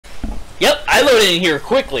Yep, I loaded in here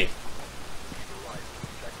quickly.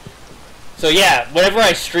 So yeah, whenever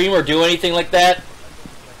I stream or do anything like that,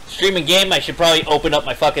 stream a game, I should probably open up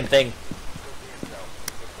my fucking thing.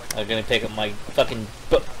 I'm gonna pick up my fucking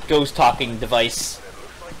ghost talking device.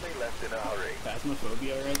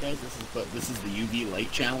 Phasmophobia, right, guys? This is the UV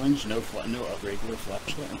light challenge. No regular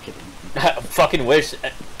flashlight. I'm kidding. I fucking wish.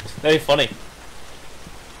 That'd be funny.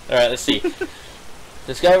 All right, let's see.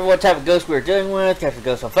 Discover what type of ghost we were dealing with. Type of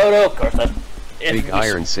ghost on photo. Of course, that's. Big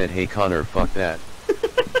Iron said, "Hey Connor, fuck that."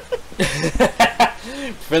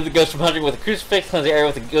 Prevent the ghost from hunting with a crucifix. Cleanse the area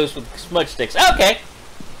with a ghost with smudge sticks. Okay.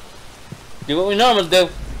 Do what we normally do.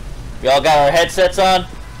 We all got our headsets on.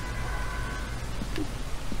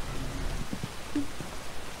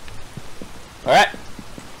 Alright.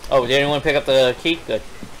 Oh, did anyone pick up the key? Good.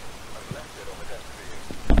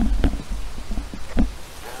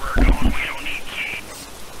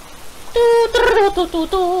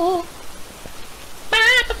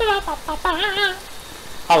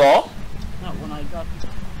 Hello? Not when I got...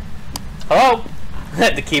 Hello?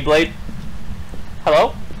 The Keyblade.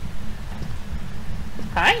 Hello?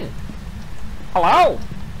 Hi. Hello?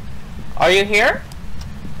 Are you here?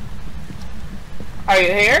 Are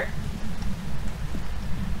you here?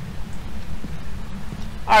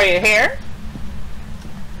 Are you here?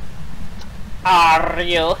 Are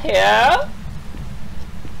you here?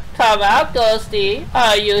 Come out, Ghosty.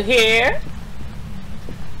 Are you here?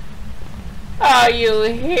 Are you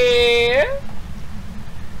here?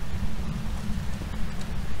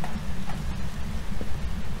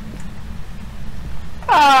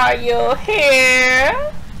 Are you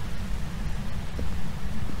here?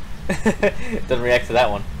 Doesn't react to that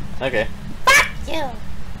one. Okay. Fuck you!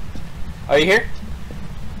 Are you here?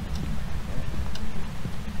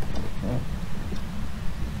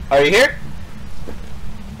 Are you here?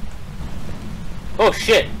 Oh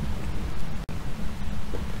shit!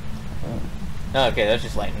 Oh, okay, that's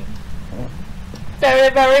just lightning. Very,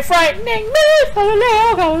 very frightening me!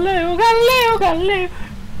 Galileo, Galileo, Galileo, Galileo!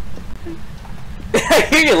 I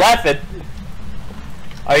hear you laughing.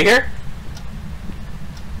 Are you here?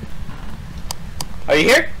 Are you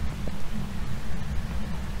here?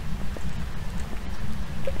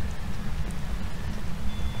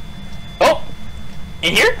 Oh!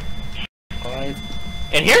 In here? 5.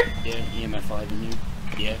 In here? Yeah, EMF 5 in here.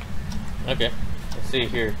 Yeah. Okay. Let's see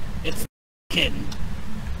here. It's kitten.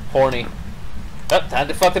 Horny. Oh, time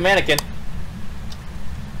to fuck the mannequin.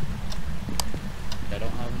 I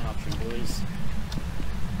don't have an option, boys.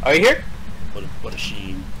 Are you here? What a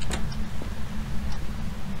shame.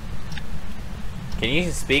 Can you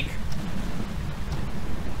even speak?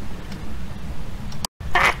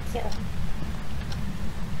 Fuck you.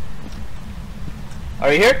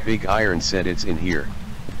 Are you here? Big Iron said it's in here.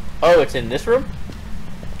 Oh, it's in this room?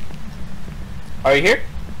 Are you here?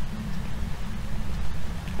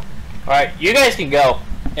 Alright, you guys can go.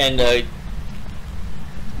 And,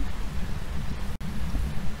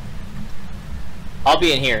 I'll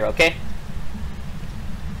be in here, okay?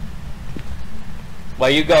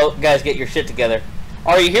 While you guys get your shit together.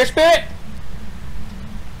 Are you here, Spirit?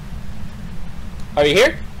 Are you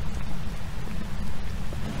here?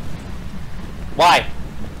 Why?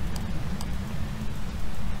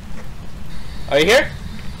 Are you here?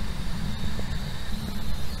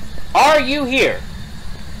 Are you here?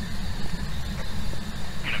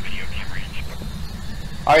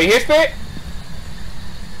 Are you here, Spirit?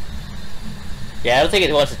 Yeah, I don't think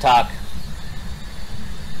it wants to talk.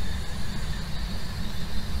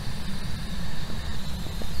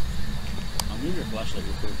 I'll move your flashlight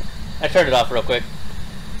real quick. I turned it off real quick.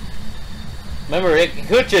 Remember, it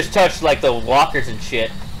could just touch like the walkers and shit.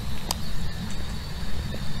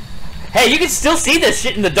 Hey, you can still see this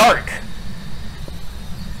shit in the dark.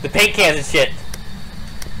 The paint cans and shit.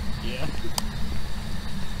 Yeah.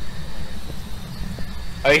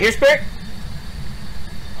 Are you here, Spirit?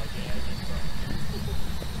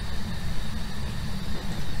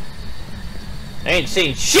 I ain't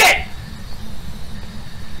seen shit!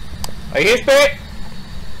 Are you here, Spirit?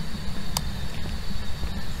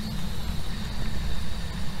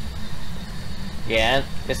 Yeah,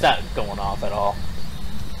 it's not going off at all.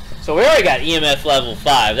 So we already got EMF level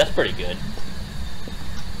 5. That's pretty good.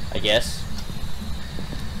 I guess.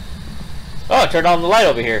 Oh, it turned on the light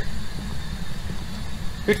over here.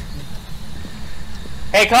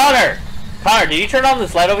 Hey, Connor! Connor, did you turn on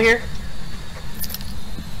this light over here?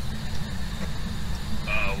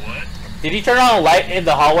 What? Did you turn on a light in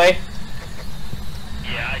the hallway?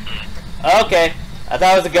 Yeah, I did. Okay. I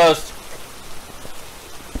thought it was a ghost.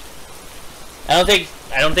 I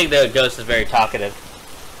don't think the ghost is very talkative.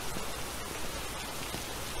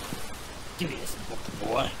 Give me this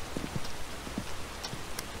boy.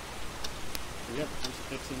 We got the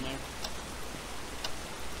crucifix in there.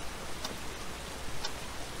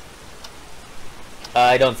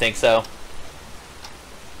 I don't think so.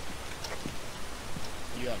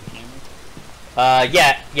 You have a camera?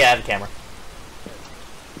 Yeah, I have a camera.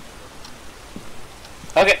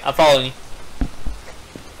 Okay, I'm following you.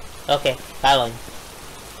 Okay, following.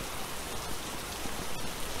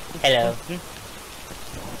 Hello.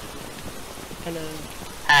 Hello.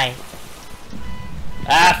 Hi.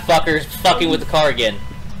 Ah, fuckers, fucking with the car again.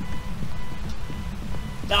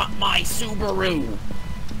 Not my Subaru!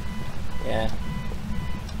 Yeah,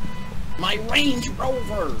 My Range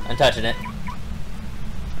Rover! I'm touching it.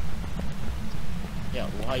 Yeah,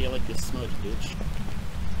 well, how you like this smudge, bitch?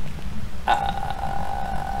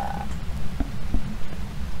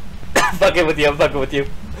 I'm fucking with you, I'm fucking with you.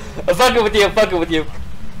 I'm fucking with you, I'm fucking with you.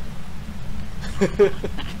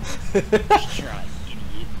 Try,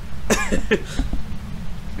 idiot.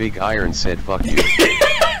 Big Iron said fuck you.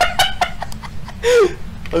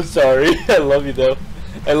 I'm sorry. I love you though.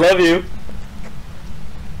 I love you.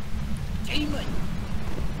 Damon!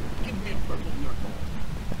 Give me a purple nipple.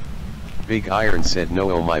 Big Iron said no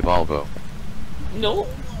oh my Volvo. No.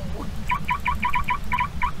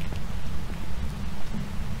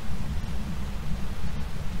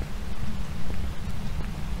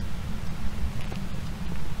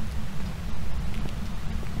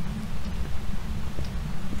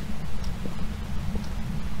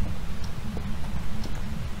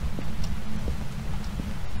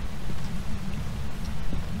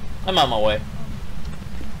 I'm on my way.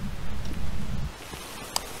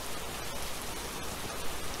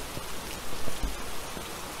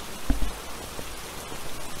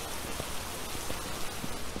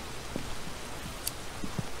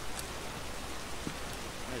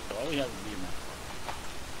 Alright, so all we have is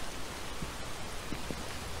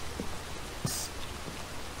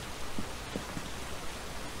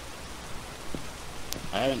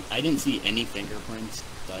BMX. I didn't see any fingerprints,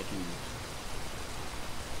 so I can...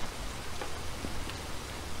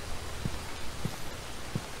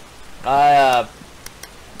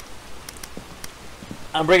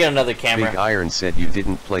 I'm bringing another camera. Big Iron said you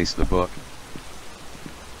didn't place the book.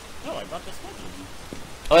 No, I brought this one in.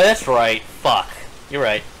 Oh, that's right. Fuck. You're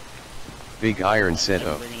right. Big Iron said I'm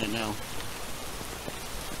oh. bringing it now.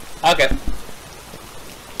 Okay.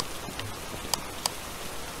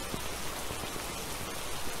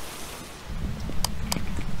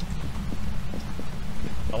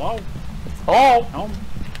 Hello? Hello. Home?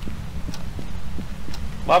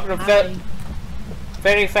 Welcome to Hi.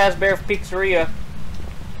 Very Fast Bear Pizzeria.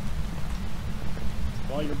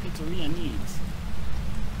 All your pizzeria needs.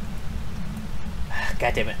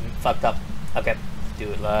 God damn it. Fucked up. Okay. Do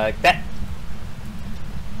it like that.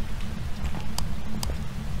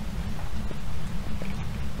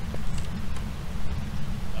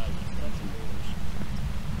 You can touch some doors.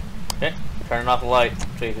 Okay. Turning off the light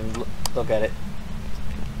so you can look at it.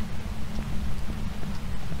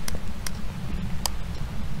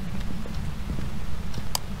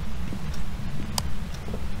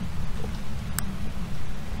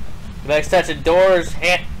 Next touching doors,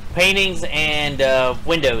 paintings, and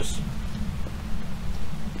windows.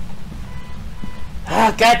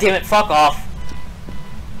 Ah, God damn it! Fuck off.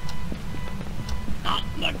 Not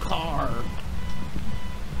in the car.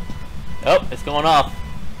 Oh, it's going off.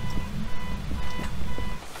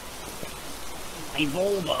 My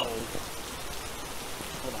Volvo.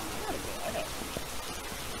 Hold on, I gotta go.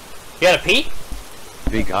 You gotta pee?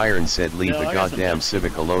 Big Iron said leave No, the I got some goddamn pictures.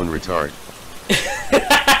 Civic alone, retard.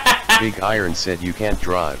 Big Iron said you can't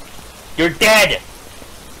drive. You're dead!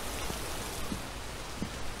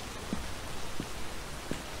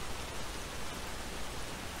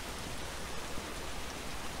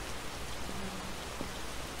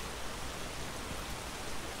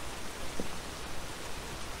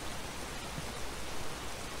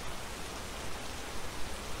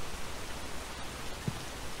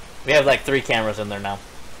 We have like 3 cameras in there now.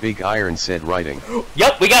 Big Iron said writing.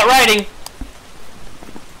 Yep, we got writing!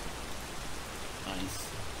 Nice.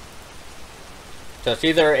 So it's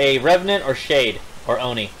either a Revenant or Shade or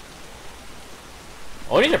Oni.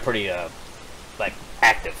 Onis are pretty, like,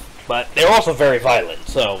 active. But they're also very violent,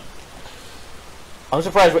 so... I'm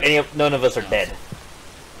surprised none of us are dead.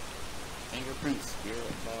 Fingerprint, spirit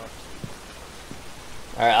box.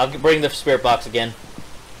 Alright, I'll bring the spirit box again.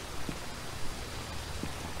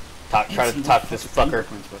 Try to talk to this fucker.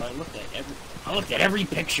 But I looked at every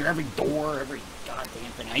picture, every door, every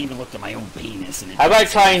goddamn thing. I even looked at my own penis. And How about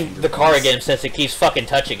trying the car again since it keeps fucking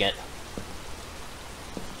touching it?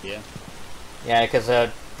 Yeah. Yeah, because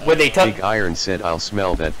when they took. Big Iron said, "I'll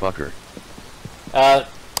smell that fucker."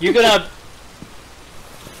 You're gonna.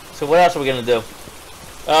 So what else are we gonna do?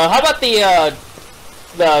 How about the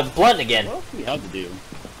blunt again? What else do we have to do?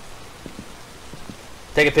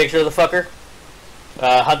 Take a picture of the fucker.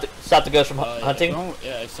 Stop the ghost from hunting.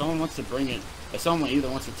 If someone wants to bring it, if someone either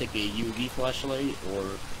wants to take a UV flashlight, or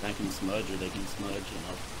I can smudge, or they can smudge,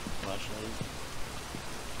 flashlight.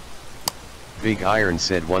 Big Iron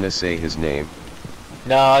said, "Wanna say his name?"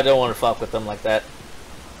 No, I don't want to fuck with them like that.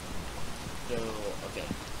 So, okay.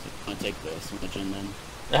 So, I'll take the smudge in then.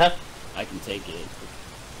 Uh-huh. I can take it.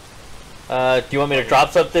 Do you want me to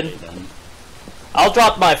drop something? Okay, then. I'll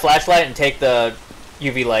drop my flashlight and take the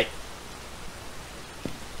UV light.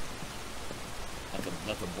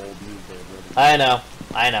 That's a bold move there, brother.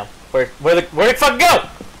 I know. Where'd it fucking go?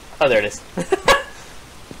 Oh, there it is.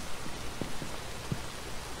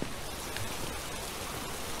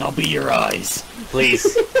 I'll be your eyes.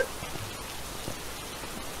 Please.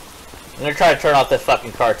 I'm gonna try to turn off this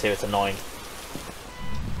fucking car too, it's annoying.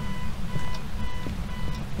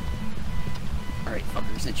 Alright,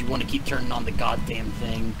 fucker, since you want to keep turning on the goddamn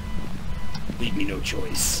thing, leave me no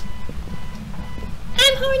choice.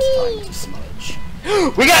 I'm horny! Time to smudge.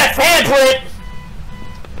 We got a fan print!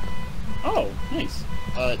 Oh, nice.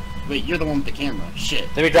 Wait, you're the one with the camera. Shit.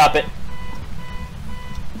 Let me drop it.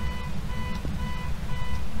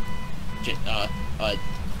 Shit,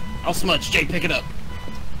 I'll smudge. Jay, pick it up.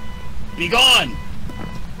 Be gone!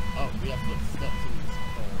 Oh, we have footsteps in this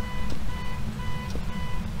car.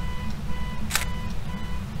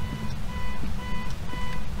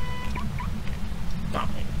 Stop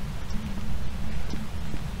it.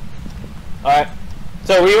 Alright.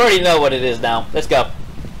 So we already know what it is now. Let's go.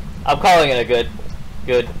 I'm calling it a good.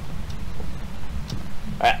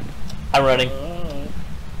 Alright. I'm running.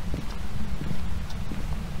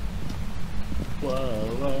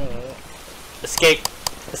 Whoa. Escape.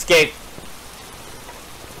 Escape.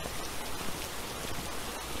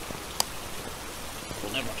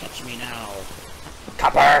 You'll never catch me now.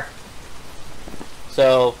 Copper!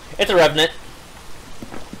 So, it's a Revenant.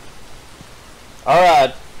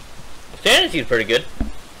 Our, sanity's pretty good.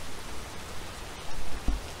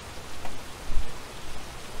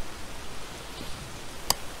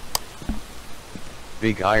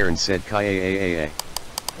 Big Iron said, "Kaaaa."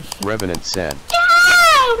 Revenant said, Yeah!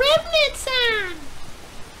 Revenant-san!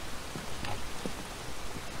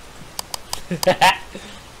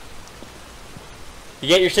 You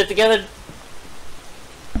get your shit together?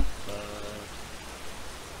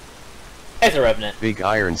 It's a Revenant. Big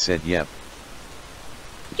Iron said, "Yep."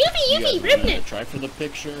 Yubi, Revenant! Try for the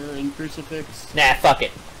picture in crucifix. Nah, fuck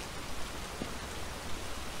it.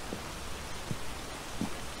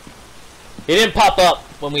 He didn't pop up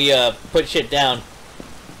when we put shit down.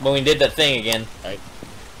 When we did that thing again. Right.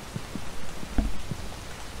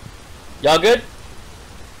 Y'all good?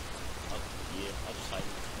 Yeah, I'll just hide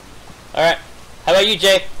it. Alright. How about you,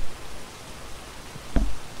 Jay?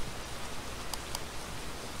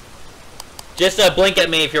 Just blink at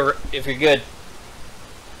me if you're good.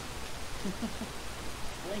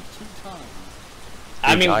 Blink 2 times.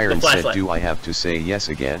 I Big mean Iron the said, flashlight. "Do I have to say yes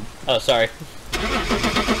again?" Oh, sorry.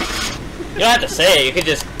 You don't have to say it, you could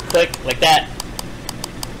just click like that.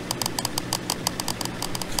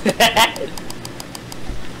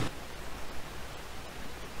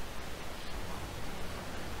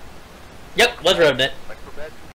 Yep, was Revenant.